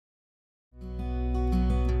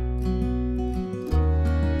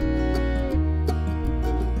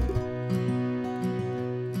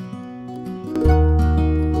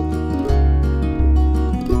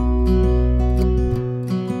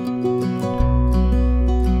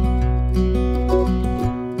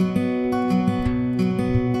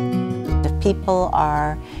people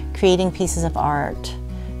are creating pieces of art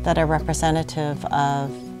that are representative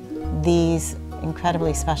of these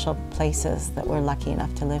incredibly special places that we're lucky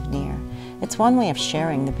enough to live near. It's one way of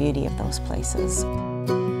sharing the beauty of those places.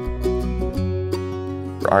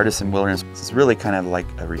 For Artists in Wilderness, it's really kind of like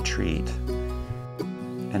a retreat.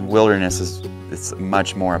 And wilderness it's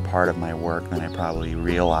much more a part of my work than I probably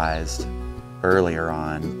realized earlier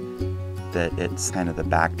on. That it's kind of the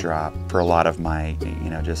backdrop for a lot of my,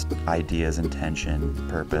 just ideas, intention,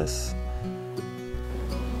 purpose.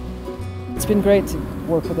 It's been great to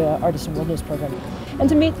work with the Artists in Wilderness program and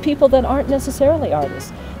to meet people that aren't necessarily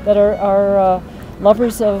artists, that are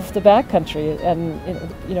lovers of the backcountry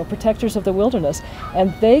and protectors of the wilderness,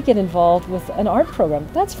 and they get involved with an art program.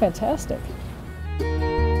 That's fantastic.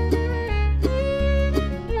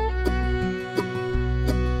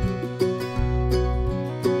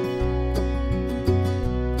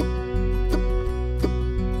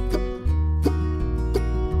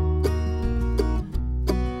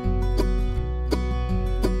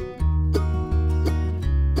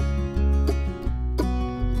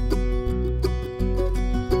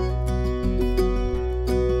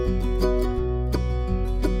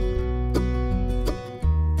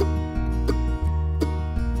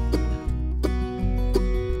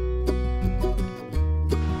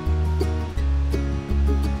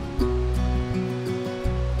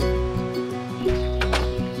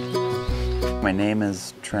 My name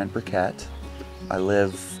is Trent Burkett. I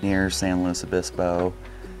live near San Luis Obispo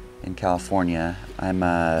in California. I'm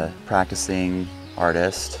a practicing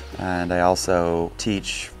artist, and I also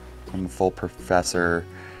teach. I'm a full professor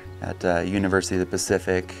at University of the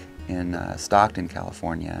Pacific in Stockton,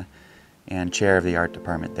 California, and chair of the art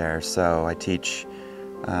department there. So I teach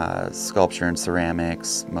sculpture and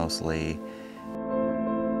ceramics mostly.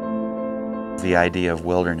 The idea of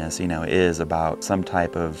wilderness, is about some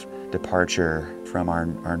type of departure from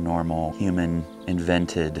our normal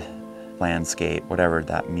human-invented landscape, whatever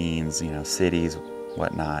that means, cities,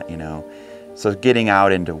 whatnot, So getting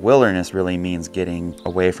out into wilderness really means getting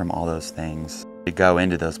away from all those things. To go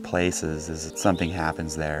into those places is something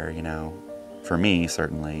happens there, for me,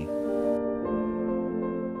 certainly.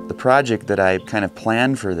 The project that I kind of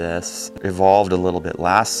planned for this evolved a little bit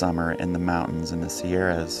last summer in the mountains in the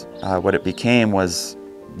Sierras. What it became was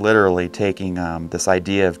literally taking this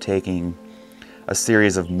idea of taking a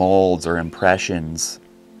series of molds or impressions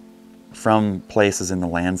from places in the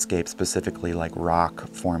landscape, specifically like rock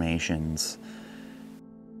formations.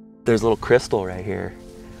 There's a little crystal right here,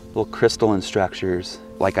 little crystalline structures.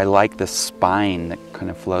 Like I like the spine that kind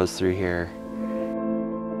of flows through here.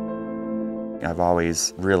 I've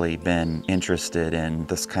always really been interested in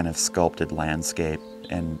this kind of sculpted landscape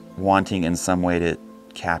and wanting in some way to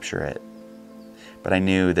capture it. But I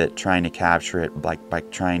knew that trying to capture it, like by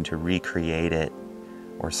trying to recreate it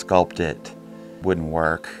or sculpt it, wouldn't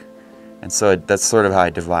work. And so that's sort of how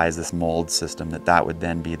I devised this mold system, that would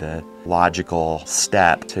then be the logical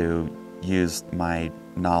step to use my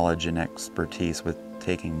knowledge and expertise with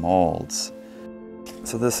taking molds.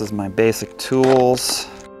 So this is my basic tools.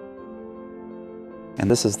 And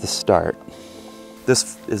this is the start.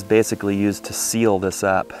 This is basically used to seal this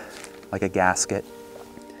up like a gasket.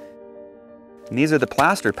 And these are the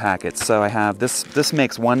plaster packets. So I have this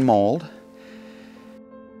makes one mold.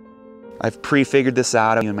 I've prefigured this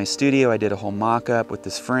out in my studio. I did a whole mock-up with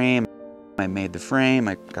this frame. I made the frame,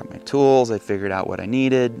 I got my tools, I figured out what I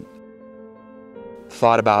needed.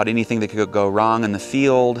 Thought about anything that could go wrong in the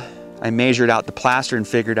field. I measured out the plaster and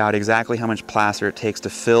figured out exactly how much plaster it takes to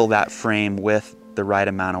fill that frame with the right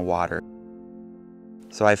amount of water.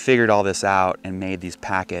 So I figured all this out and made these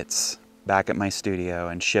packets back at my studio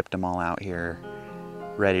and shipped them all out here,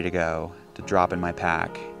 ready to go, to drop in my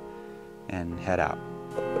pack and head out.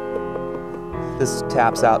 This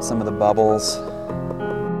taps out some of the bubbles.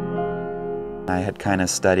 I had kind of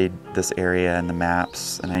studied this area in the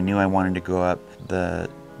maps, and I knew I wanted to go up the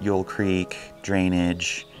Yule Creek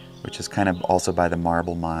drainage, which is kind of also by the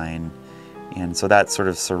marble mine. And so that sort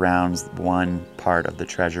of surrounds one part of the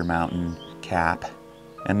Treasure Mountain cap.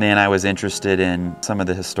 And then I was interested in some of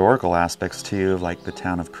the historical aspects too, like the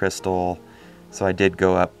town of Crystal. So I did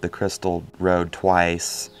go up the Crystal Road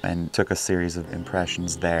twice and took a series of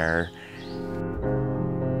impressions there.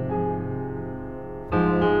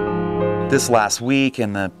 This last week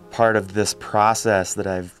and the part of this process that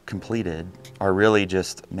I've completed are really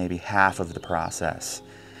just maybe half of the process.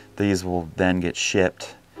 These will then get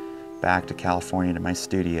shipped back to California to my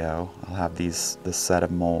studio. I'll have this set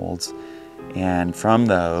of molds, and from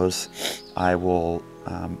those I will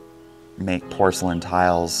make porcelain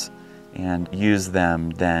tiles and use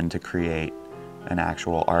them then to create an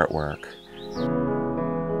actual artwork.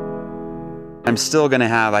 I'm still going to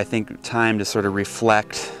have, I think, time to sort of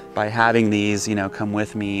reflect by having these, come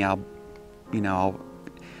with me. I'll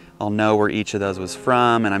know where each of those was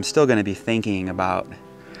from, and I'm still going to be thinking about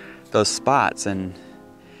those spots. And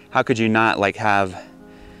how could you not have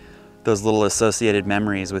those little associated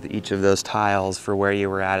memories with each of those tiles for where you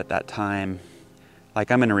were at that time? I'm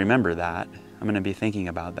going to remember that. I'm going to be thinking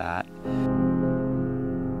about that.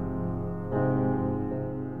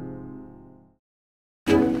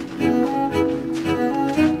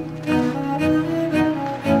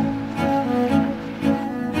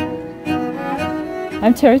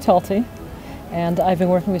 I'm Terry Talty, and I've been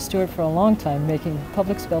working with Stuart for a long time, making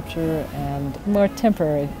public sculpture and more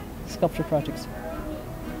temporary sculpture projects.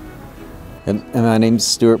 And my name's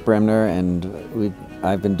Stuart Bremner, and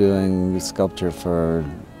I've been doing sculpture for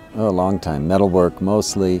a long time. Metalwork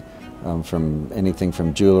mostly, from anything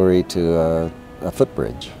from jewelry to a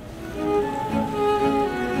footbridge.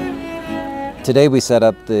 Today we set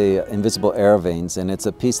up the invisible arrow veins, and it's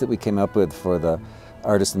a piece that we came up with for the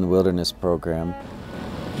Artist in the Wilderness program.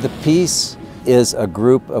 The piece is a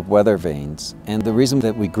group of weather vanes, and the reason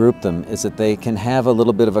that we group them is that they can have a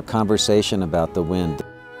little bit of a conversation about the wind.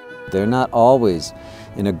 They're not always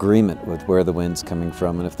in agreement with where the wind's coming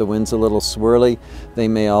from, and if the wind's a little swirly, they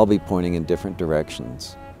may all be pointing in different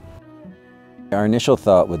directions. Our initial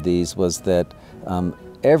thought with these was that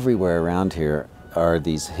everywhere around here are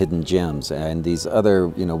these hidden gems and these other,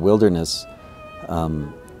 wilderness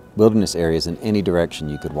areas in any direction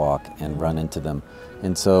you could walk and run into them.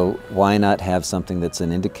 And so why not have something that's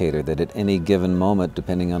an indicator that at any given moment,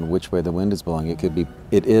 depending on which way the wind is blowing,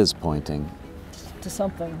 it is pointing to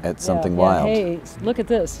something. At something wild. Yeah, hey, look at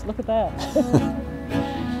this, look at that.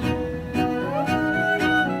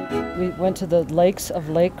 We went to the lakes of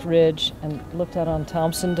Lake Ridge and looked out on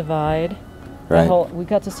Thompson Divide. Right. We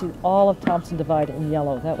got to see all of Thompson Divide in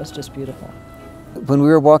yellow. That was just beautiful. When we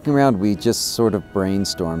were walking around, we just sort of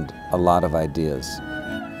brainstormed a lot of ideas.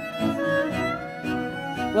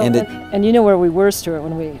 Well, and you know where we were, Stuart,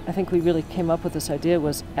 I think we really came up with this idea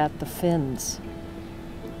was at the fins.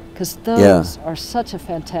 Because those are such a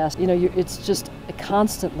fantastic, it's just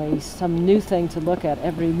constantly some new thing to look at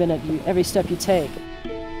every minute, every step you take.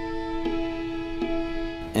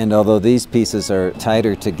 And although these pieces are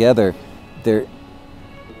tighter together,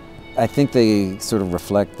 I think they sort of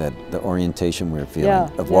reflect the orientation we're feeling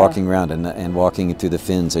of walking around and walking through the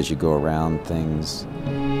fins as you go around things.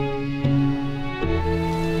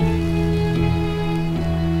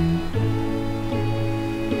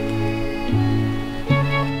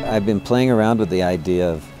 I've been playing around with the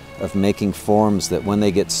idea of making forms that when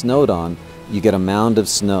they get snowed on, you get a mound of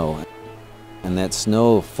snow. And that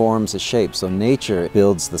snow forms a shape, so nature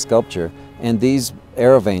builds the sculpture, and these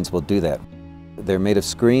arrow veins will do that. They're made of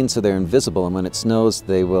screen, so they're invisible, and when it snows,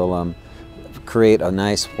 they will create a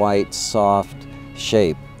nice white, soft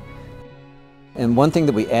shape. And one thing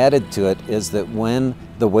that we added to it is that when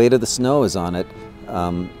the weight of the snow is on it,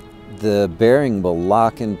 the bearing will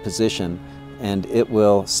lock in position and it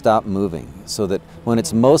will stop moving, so that when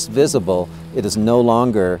it's most visible, it is no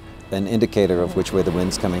longer an indicator of which way the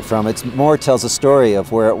wind's coming from. It more tells a story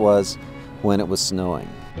of where it was when it was snowing.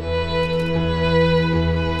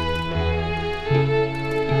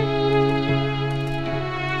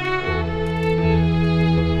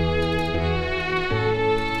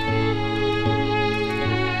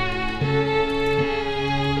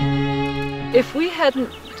 If we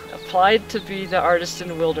hadn't applied to be the artist in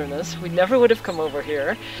the wilderness, we never would have come over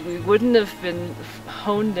here. We wouldn't have been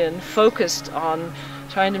honed in, focused on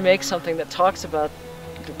trying to make something that talks about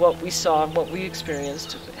what we saw and what we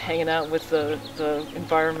experienced hanging out with the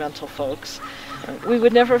environmental folks. We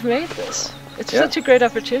would never have made this. It's such a great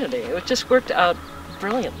opportunity. It just worked out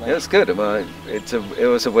brilliantly. It was good. Well, it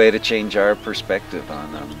was a way to change our perspective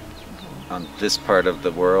on this part of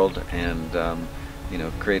the world, and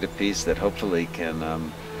create a piece that hopefully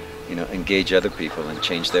can engage other people and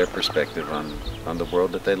change their perspective on the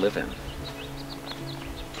world that they live in.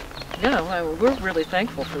 Yeah, well, we're really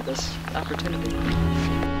thankful for this opportunity.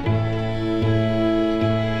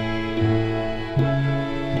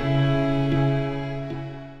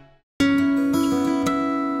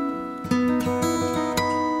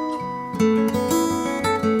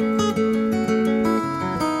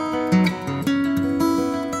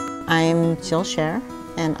 I'm Jill Scher,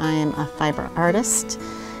 and I am a fiber artist,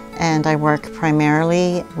 and I work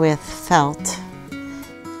primarily with felt.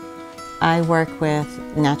 I work with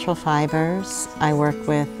natural fibers, I work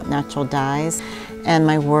with natural dyes, and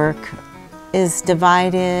my work is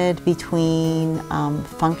divided between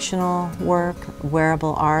functional work,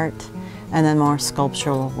 wearable art, and then more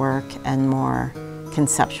sculptural work and more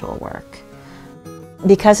conceptual work.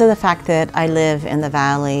 Because of the fact that I live in the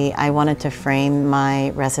valley, I wanted to frame my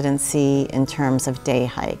residency in terms of day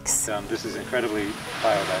hikes. This is incredibly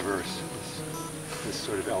biodiverse, this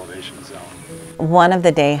sort of elevation zone. One of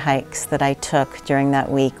the day hikes that I took during that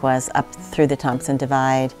week was up through the Thompson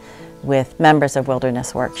Divide with members of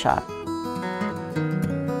Wilderness Workshop.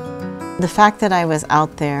 The fact that I was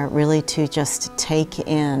out there really to just take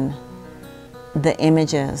in the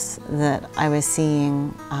images that I was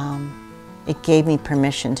seeing, it gave me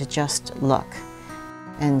permission to just look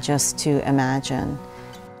and just to imagine.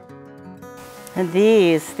 And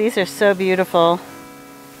these are so beautiful.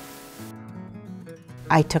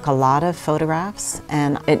 I took a lot of photographs,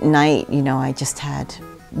 and at night, you know, I just had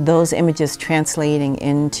those images translating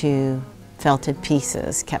into felted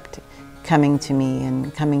pieces, kept coming to me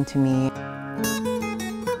and coming to me.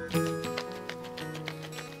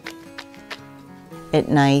 At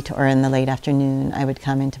night or in the late afternoon, I would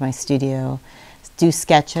come into my studio, do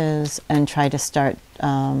sketches, and try to start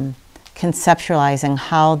conceptualizing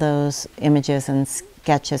how those images and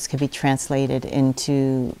sketches could be translated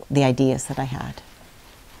into the ideas that I had.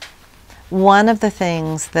 One of the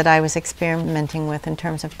things that I was experimenting with in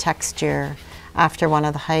terms of texture after one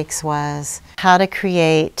of the hikes was how to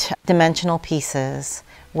create dimensional pieces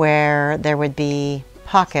where there would be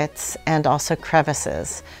pockets and also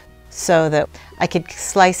crevices, so that I could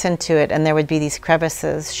slice into it and there would be these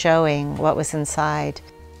crevices showing what was inside.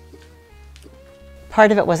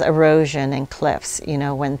 Part of it was erosion and cliffs, you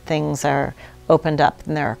know, when things are opened up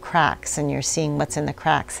and there are cracks and you're seeing what's in the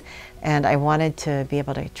cracks. And I wanted to be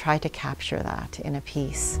able to try to capture that in a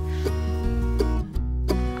piece.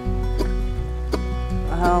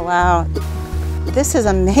 Oh, wow. This is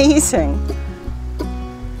amazing.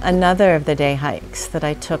 Another of the day hikes that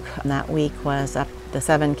I took that week was up the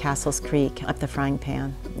Seven Castles Creek, up the Frying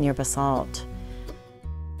Pan near Basalt.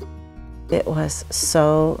 It was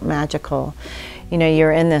so magical. You know,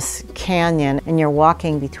 you're in this canyon and you're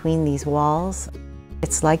walking between these walls.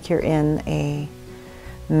 It's like you're in a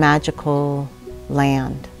magical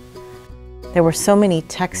land. There were so many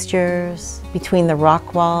textures between the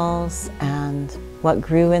rock walls and what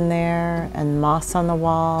grew in there, and moss on the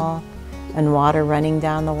wall and water running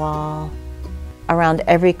down the wall. Around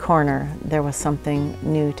every corner there was something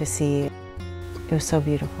new to see. It was so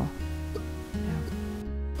beautiful. Yeah.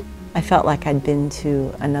 I felt like I'd been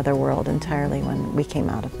to another world entirely when we came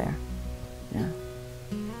out of there. Yeah.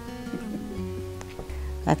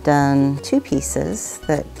 I've done 2 pieces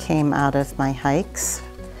that came out of my hikes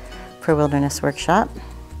for Wilderness Workshop.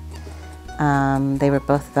 They were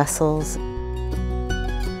both vessels.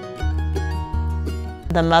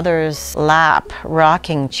 The mother's lap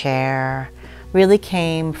rocking chair really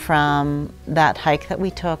came from that hike that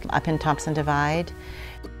we took up in Thompson Divide.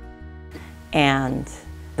 And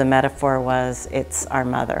the metaphor was, it's our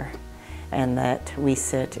mother, and that we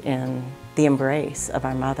sit in the embrace of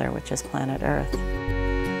our mother, which is planet Earth.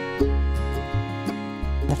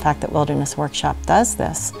 The fact that Wilderness Workshop does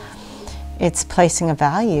this, it's placing a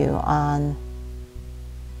value on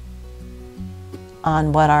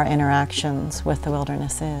what our interactions with the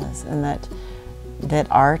wilderness is, and that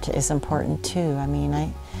art is important too. I mean,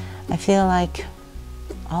 I feel like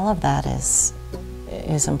all of that is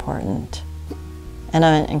important, and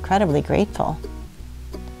I'm incredibly grateful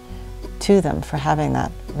to them for having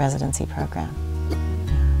that residency program.